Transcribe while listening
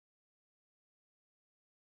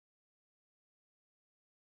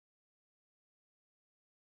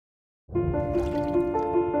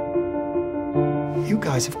You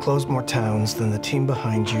guys have closed more towns than the team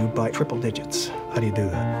behind you by triple digits. How do you do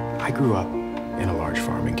that? I grew up in a large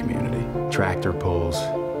farming community. Tractor pulls,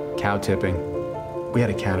 cow tipping. We had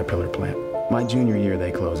a Caterpillar plant. My junior year,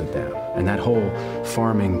 they closed it down. And that whole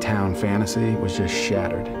farming town fantasy was just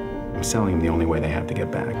shattered. I'm selling them the only way they have to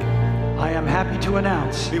get back. I am happy to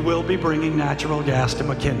announce we will be bringing natural gas to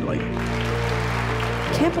McKinley.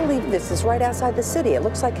 I can't believe this is right outside the city. It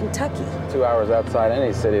looks like Kentucky. 2 hours outside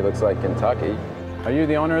any city looks like Kentucky. Are you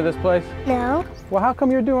the owner of this place? No. Well, how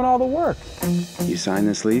come you're doing all the work? You sign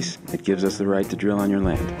this lease, it gives us the right to drill on your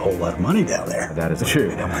land. A whole lot of money down there. That is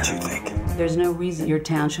true. How much you think? There's no reason your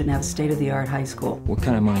town shouldn't have a state-of-the-art high school. What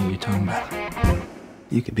kind of money are you talking about?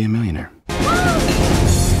 You could be a millionaire. I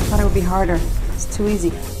thought it would be harder. It's too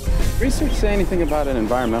easy. Research say anything about an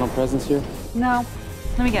environmental presence here? No.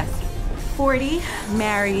 Let me guess. 40,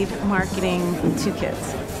 married, marketing, 2 kids.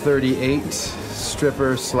 38,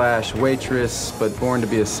 stripper / waitress, but born to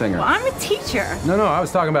be a singer. Well, I'm a teacher. No, I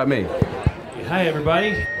was talking about me. Hi,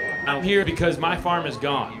 everybody. I'm here because my farm is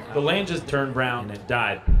gone. The land just turned brown and it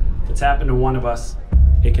died. If it's happened to one of us,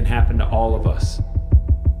 it can happen to all of us.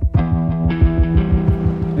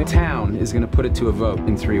 The town is going to put it to a vote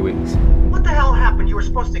in 3 weeks. What the hell happened? You were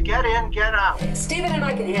supposed to get in, get out. Stephen and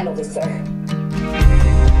I can handle this, sir.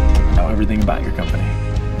 I know everything about your company.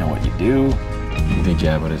 I know what you do. You think you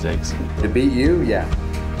have what it takes? To beat you? Yeah.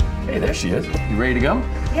 Hey, there she is. You ready to go?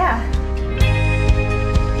 Yeah.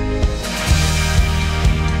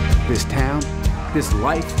 This town, this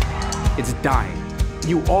life, it's dying.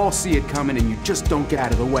 You all see it coming and you just don't get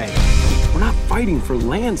out of the way. We're not fighting for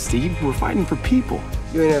land, Steve. We're fighting for people.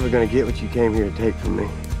 You ain't ever gonna get what you came here to take from me.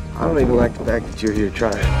 I don't even like the fact that you're here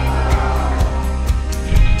trying.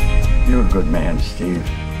 You're a good man, Steve.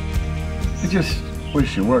 I just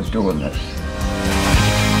wish you weren't doing this.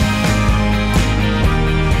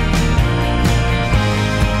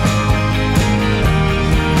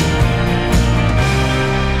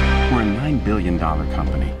 We're a $9 billion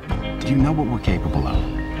company. Do you know what we're capable of?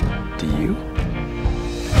 Do you?